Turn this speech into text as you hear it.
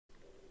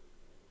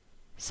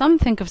Some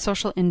think of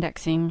social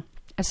indexing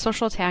as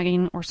social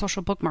tagging or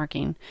social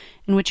bookmarking,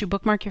 in which you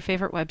bookmark your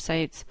favorite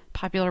websites,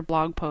 popular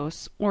blog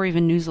posts, or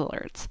even news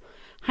alerts.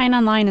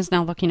 HeinOnline is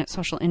now looking at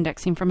social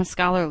indexing from a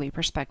scholarly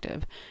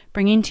perspective,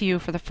 bringing to you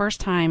for the first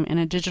time in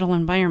a digital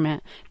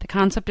environment the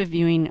concept of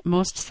viewing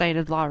most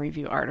cited law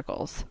review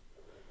articles.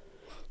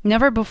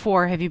 Never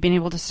before have you been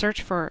able to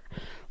search for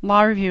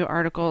law review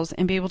articles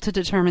and be able to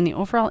determine the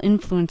overall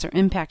influence or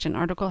impact an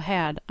article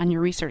had on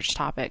your research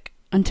topic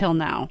until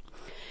now.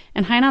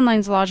 In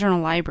HeinOnline's Law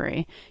Journal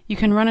library, you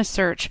can run a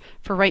search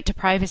for right to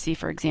privacy,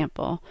 for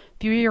example,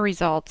 view your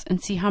results,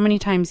 and see how many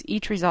times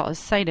each result is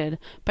cited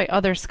by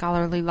other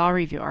scholarly law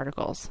review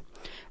articles.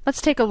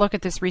 Let's take a look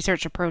at this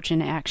research approach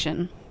in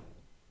action.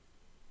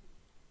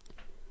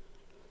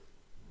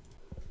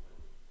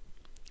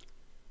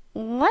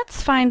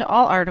 Let's find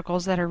all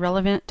articles that are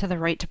relevant to the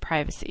right to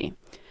privacy.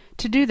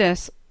 To do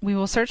this, we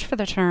will search for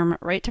the term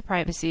right to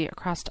privacy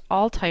across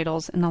all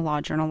titles in the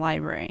Law Journal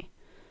library.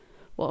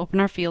 We'll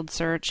open our field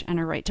search,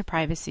 enter right to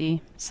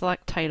privacy,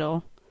 select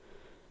title,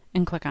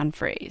 and click on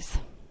phrase.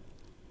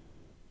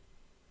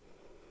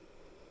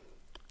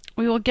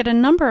 We will get a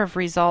number of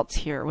results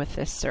here with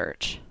this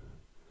search.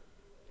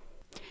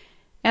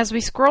 As we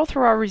scroll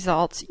through our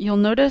results, you'll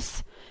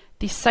notice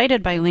the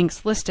cited by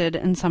links listed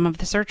in some of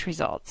the search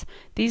results.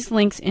 These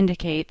links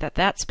indicate that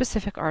that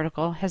specific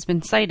article has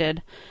been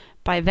cited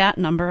by that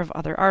number of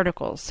other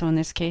articles. So in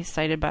this case,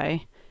 cited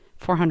by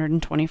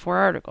 424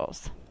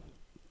 articles.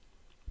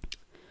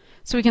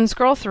 So we can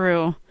scroll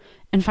through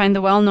and find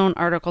the well-known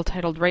article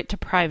titled Right to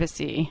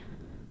Privacy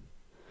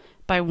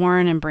by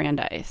Warren and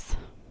Brandeis.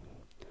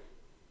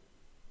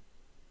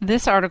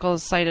 This article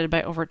is cited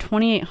by over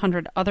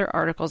 2,800 other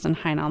articles in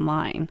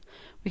HeinOnline.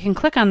 We can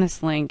click on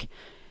this link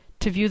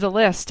to view the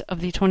list of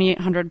the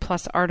 2,800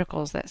 plus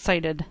articles that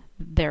cited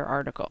their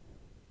article.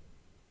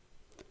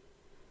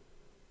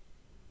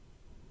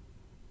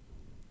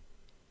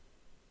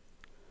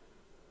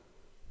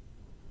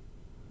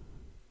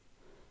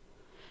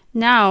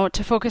 Now,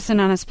 to focus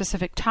in on a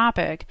specific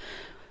topic,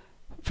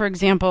 for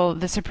example,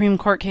 the Supreme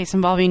Court case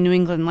involving New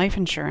England life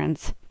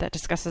insurance that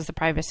discusses the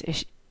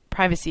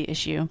privacy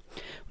issue,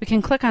 we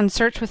can click on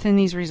Search within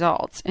these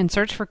results and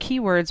search for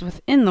keywords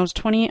within those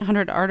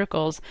 2,800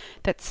 articles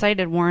that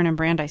cited Warren and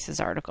Brandeis'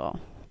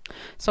 article.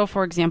 So,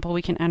 for example,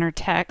 we can enter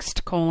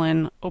text,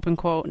 open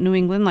quote, New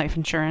England life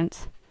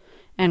insurance,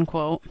 end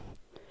quote,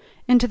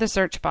 into the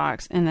search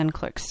box and then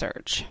click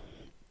Search.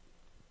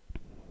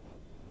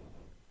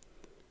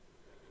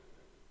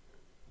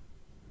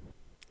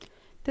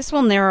 This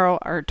will narrow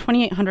our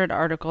 2,800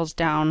 articles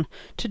down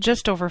to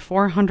just over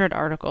 400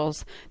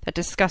 articles that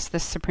discuss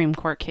this Supreme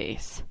Court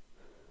case.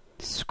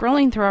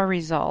 Scrolling through our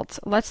results,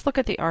 let's look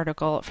at the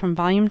article from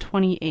Volume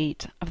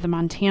 28 of the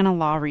Montana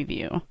Law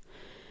Review,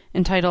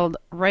 entitled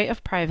Right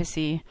of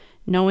Privacy,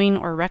 Knowing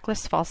or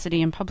Reckless Falsity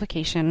in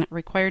Publication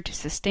Required to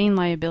Sustain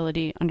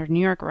Liability under New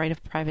York Right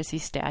of Privacy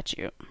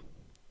Statute.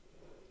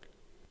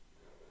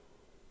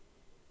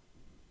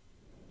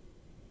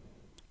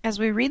 As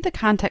we read the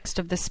context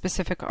of this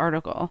specific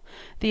article,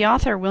 the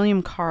author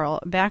William Carl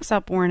backs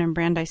up Warren and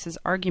Brandeis'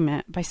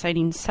 argument by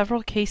citing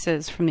several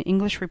cases from the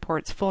English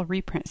Report's full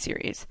reprint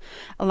series,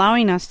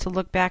 allowing us to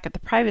look back at the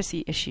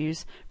privacy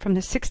issues from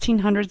the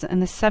 1600s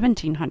and the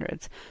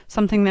 1700s,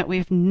 something that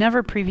we've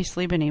never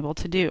previously been able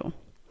to do.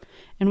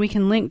 And we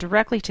can link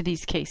directly to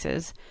these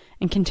cases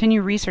and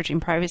continue researching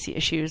privacy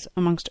issues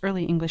amongst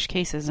early English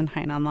cases in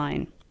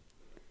HeinOnline.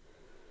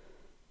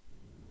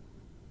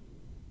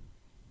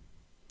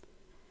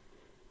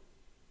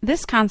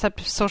 This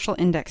concept of social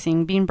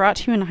indexing being brought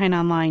to you in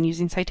HeinOnline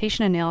using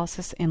citation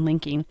analysis and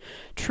linking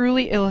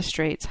truly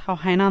illustrates how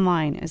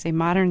HeinOnline is a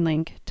modern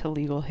link to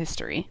legal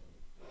history.